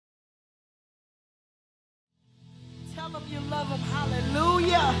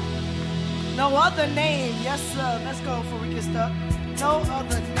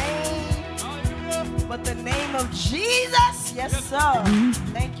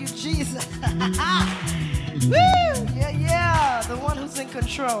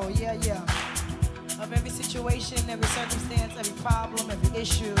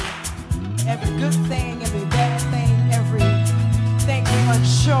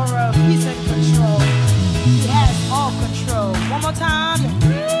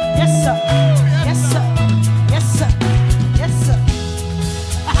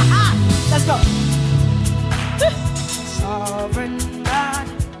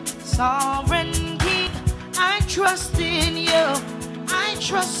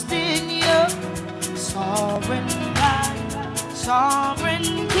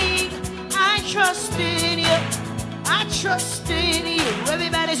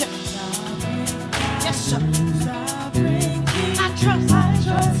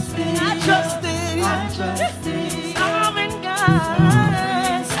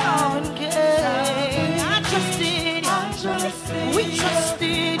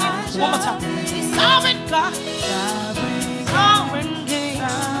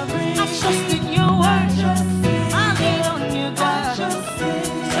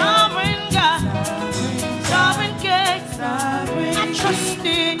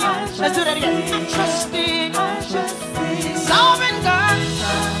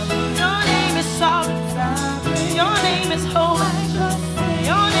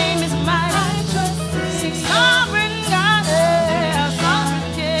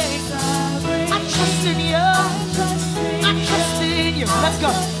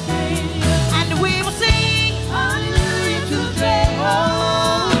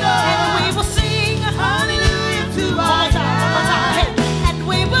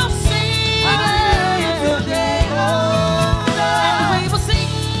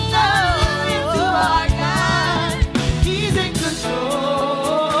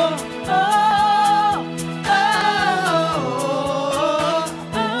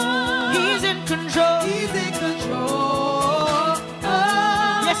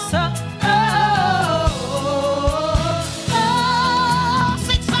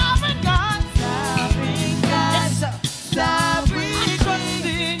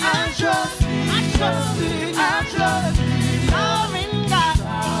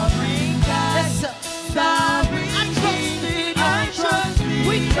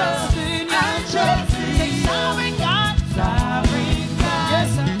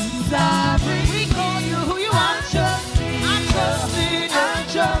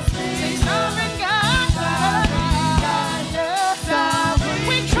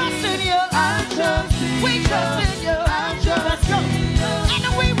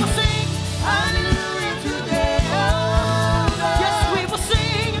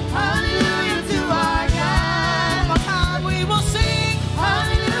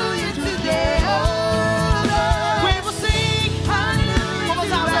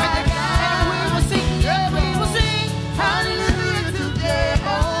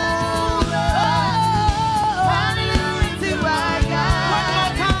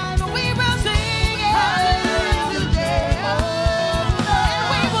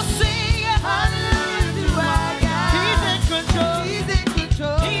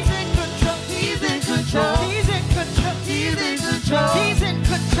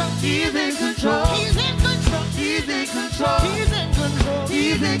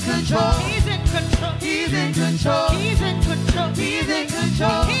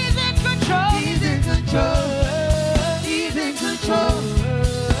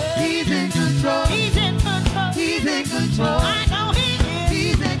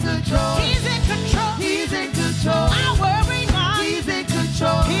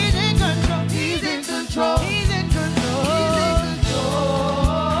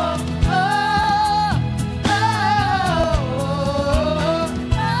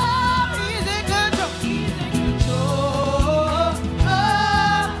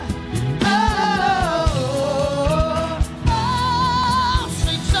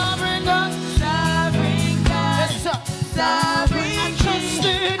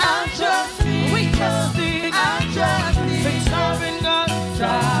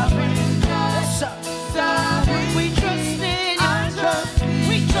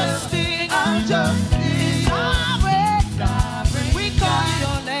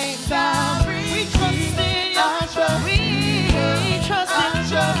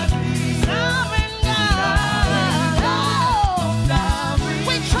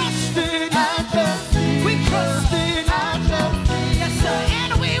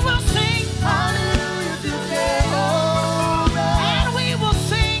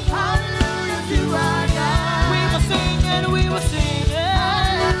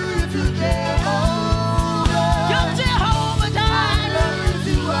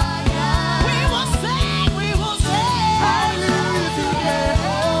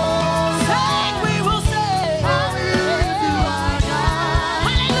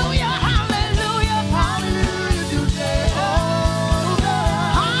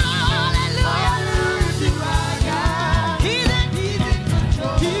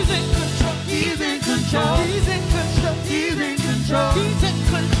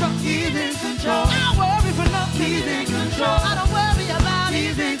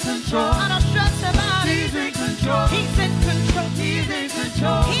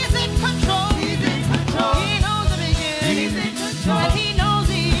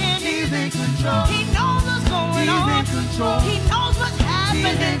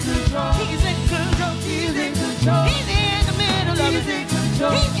control. He's in control. He's in control. He's in the middle of it. He's in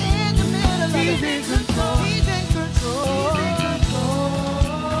control. He's in the middle of it. He's in control. He's in control. He's in control.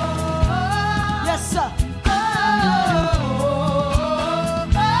 Yes, sir.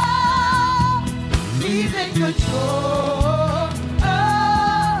 He's in control.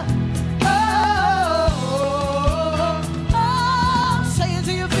 Say it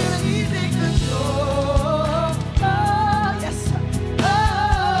till you feel it. He's in control. Yes, sir.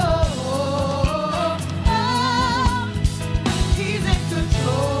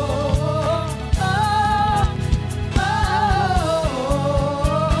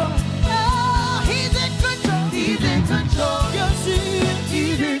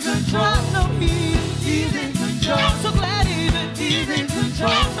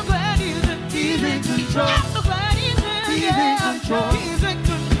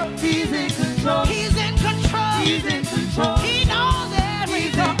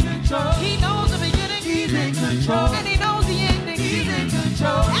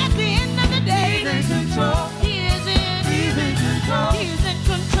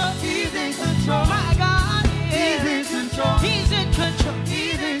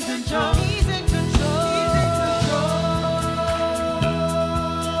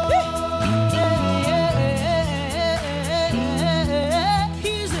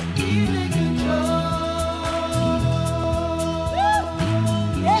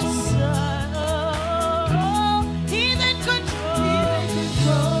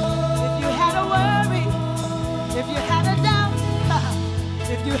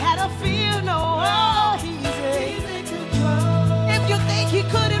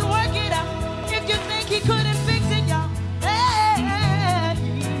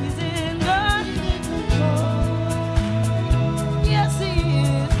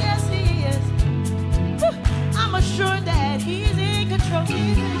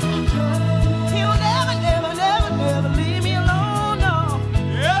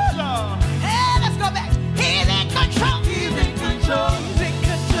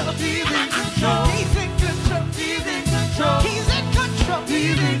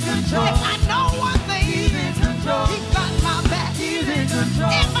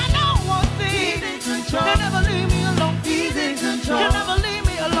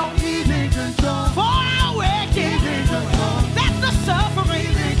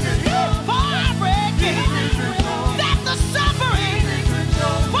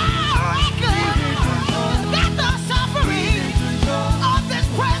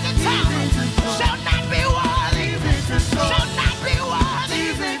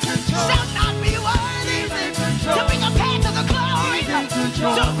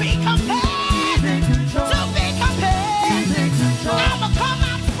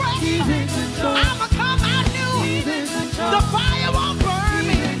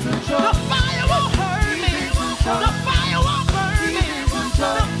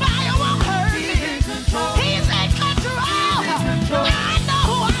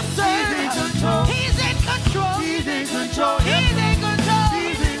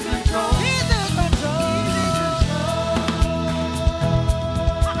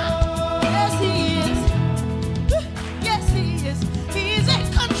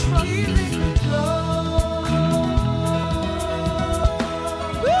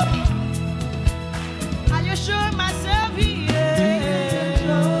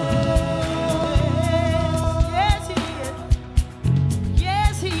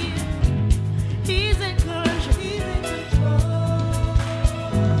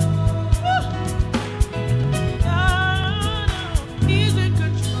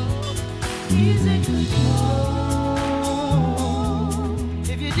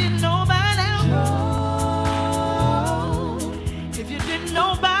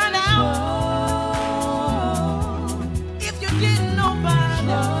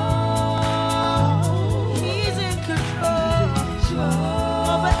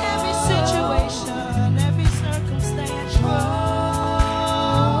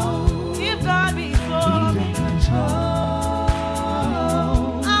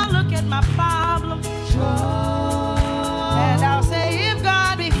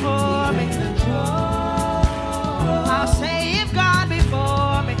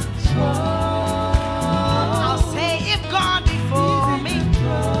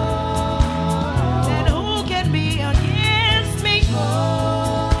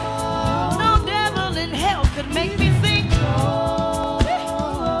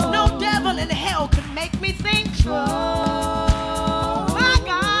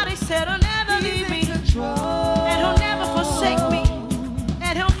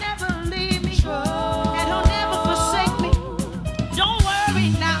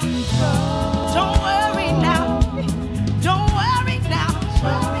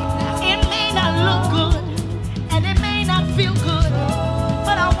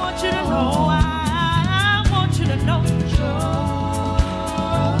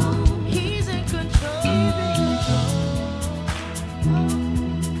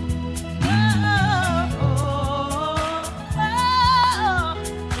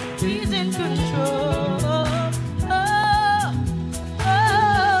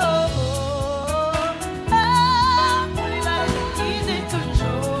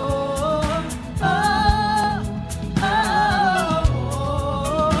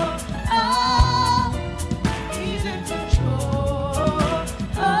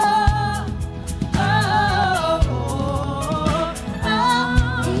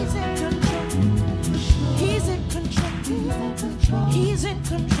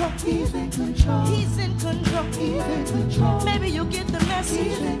 you'll get the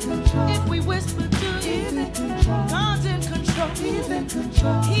message. If we whisper to you, God's in control. He's in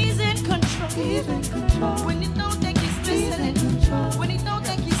control. He's in control. He's in control. When you don't think he's listening, when he don't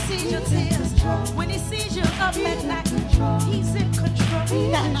think he sees your tears, when he sees you up at night, he's in control.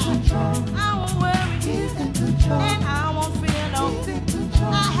 I won't worry, and I won't fear no.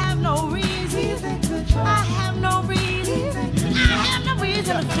 I have no reason. I have no reason. I have no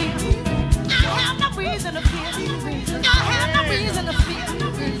reason to fear. I have no reason to fear. I have no reason to fear.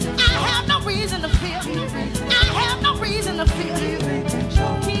 I have no reason to fear. I have no reason to fear.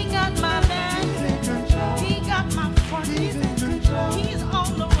 He got my back. He got my front. He's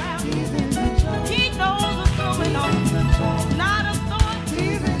all around. He knows what's going on. Not a thought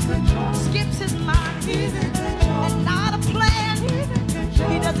skips his mind. And not a plan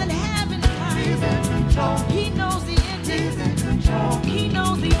he doesn't have in mind. He knows the ending. He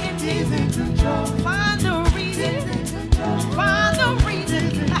knows the ending. Find the reason. Find the reason.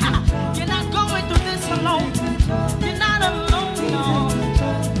 You're not going through this alone. You're not alone, no.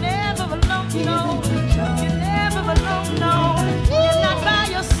 Never alone, no. You're never alone, no. You're not by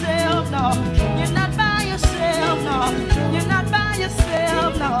yourself, no. You're not by yourself, no. You're not by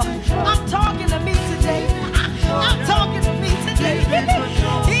yourself, no. I'm talking to me today. I'm talking to me today.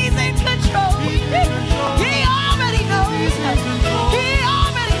 He's in control. He already knows. He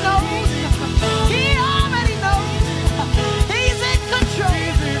already knows. He already knows. He's in control.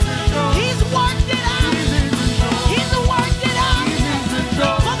 He's worked it out. He's worked it out.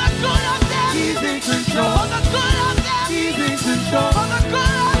 For the good of them. For the good of them. For the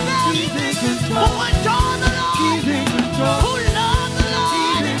good of them. Who adore the Lord. Who love the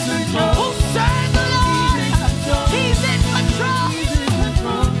Lord. Who serve the Lord. He's in control. He's in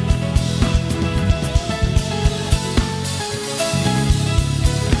control.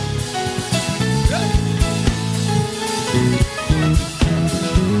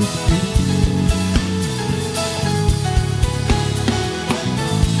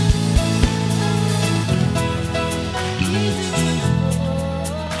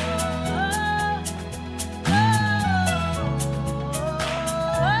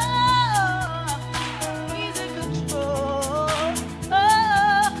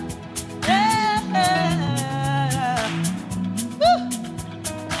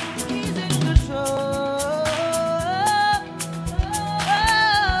 He's in control.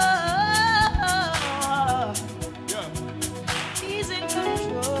 He's in control.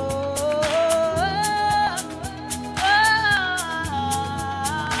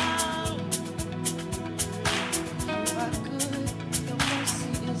 You are good, your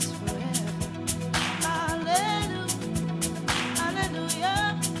mercy is forever. Hallelujah, hallelujah.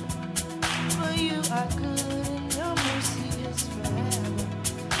 For you are good and your mercy is forever.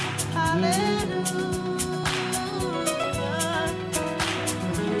 Hallelujah.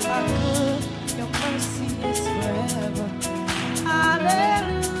 You are good, your mercy is forever.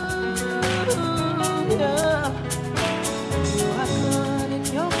 Hallelujah. You are good and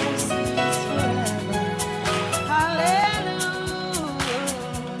your mercy is forever. Hallelujah.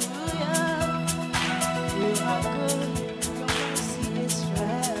 You are good, your mercy is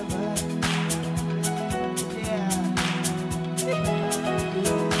forever. Yeah.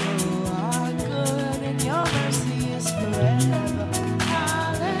 You are good and your mercy is forever.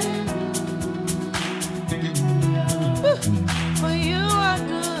 Hallelujah. For you are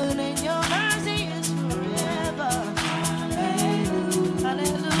good and your mercy is forever.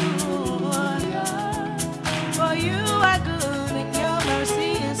 Hallelujah. For you are good and your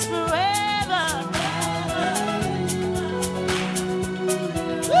mercy is forever.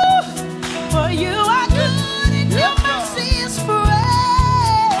 Woo! For you are good and your mercy is forever.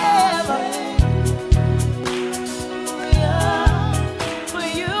 For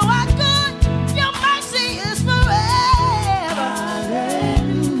you are good, your mercy is forever.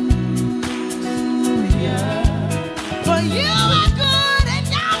 For you are good and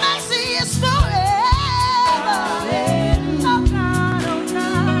your mercy is forever. Oh God, oh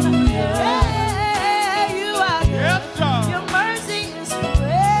God. Yeah, you are good. Your mercy is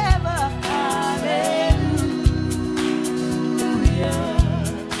forever. Hallelujah.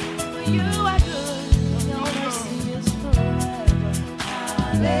 For you are good and your mercy is forever.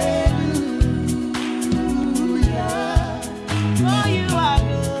 Hallelujah.